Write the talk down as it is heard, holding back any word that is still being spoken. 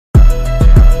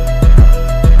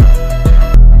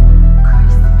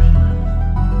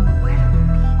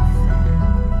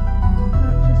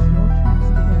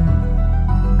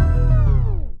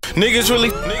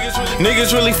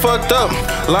Niggas really fucked up.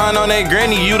 Lying on that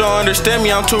granny, you don't understand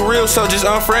me. I'm too real, so just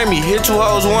unframe me. Hit 2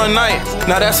 hoes one night.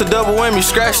 Now that's a double whammy.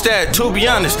 Scratch that, to be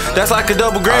honest, that's like a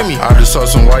double Grammy. I just saw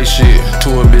some white shit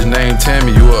to a bitch named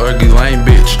Tammy. You a ugly lame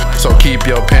bitch, so keep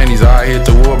your panties. I hit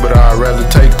the wood, but I'd rather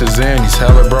take the Xannies.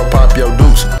 Hella bro, pop your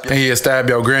deuce, and he'll stab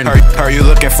your granny. Her, you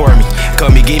looking for me?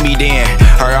 Come me, give me then.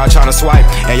 Her, y'all tryna swipe,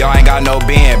 and y'all ain't got no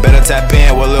band. Better tap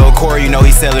in with Lil Corey, you know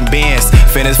he selling bands.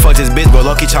 Finna fuck this bitch, but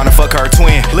Loki tryna fuck her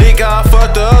twin. Leak, I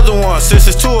fuck the other one, since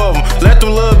it's 2 of them. Let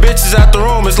them little bitches out the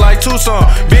room, it's like Tucson.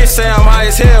 Bitch say I'm high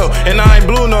as hell, and I ain't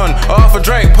blue none. Off a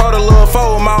drink, pour the little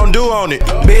 4 with Mountain Dew on it.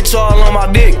 Bitch all on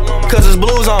my dick, cause it's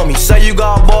blues on me. Say you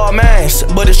got ball mans,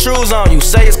 but it's shoes on you.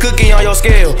 Say it's cookie on your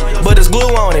scale, but it's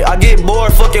glue on it. I get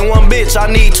bored fucking one bitch,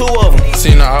 I need 2 of them.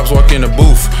 Seen the ops walk in the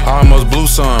booth, I almost blew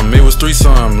some. It was 3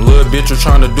 some. Little bitch was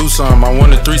tryna do some, I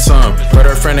wanted 3 some. But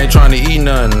her friend ain't tryna eat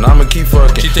nothing, I'ma keep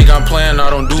fucking. She think I'm playing, I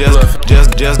don't do bluff.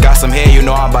 Just got some hair, you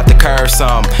know I'm about to curve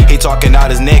some. He talking out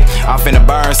his neck, I'm finna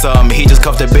burn some. He just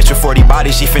cuffed a bitch with 40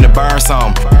 bodies, she finna burn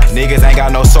some. Niggas ain't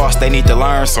got no sauce, they need to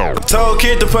learn some. Told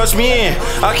kid to punch me in,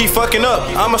 I keep fucking up,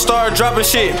 I'ma start dropping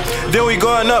shit. Then we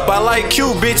going up, I like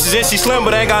cute bitches and she slim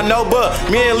but ain't got no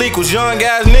butt. Me and Leak was young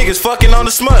ass niggas fucking on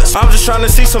the smuts. I'm just trying to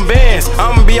see some bands,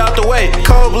 I'ma be out the way.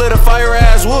 Cold blooded fire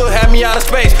ass wood, had me out of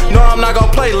space. No, I'm not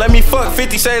gonna play, let me fuck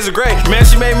 50 Shades of Grey. Man,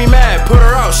 she made me mad, put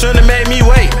her out, shouldn't have made me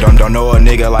wait. Don't know a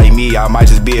nigga like me, I might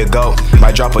just be a goat.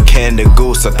 Might drop a can to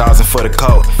goose, 1,000 for the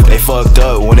coat. They fucked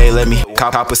up when they let me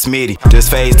cop a Smitty.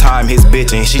 Just FaceTime his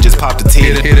bitch and she just popped the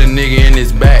titty. Hit a nigga in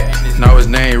his back, now his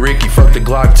name Ricky. Fuck the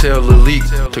Glock, tell the leak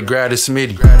to grab the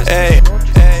Smitty. Hey,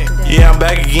 yeah, I'm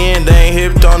back again. They ain't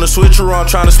hipped on the switcher. I'm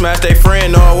trying to smash they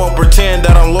friend. No, I won't pretend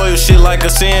that I'm loyal. Shit like a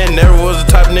sin. Never was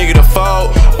the type of nigga to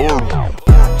fall.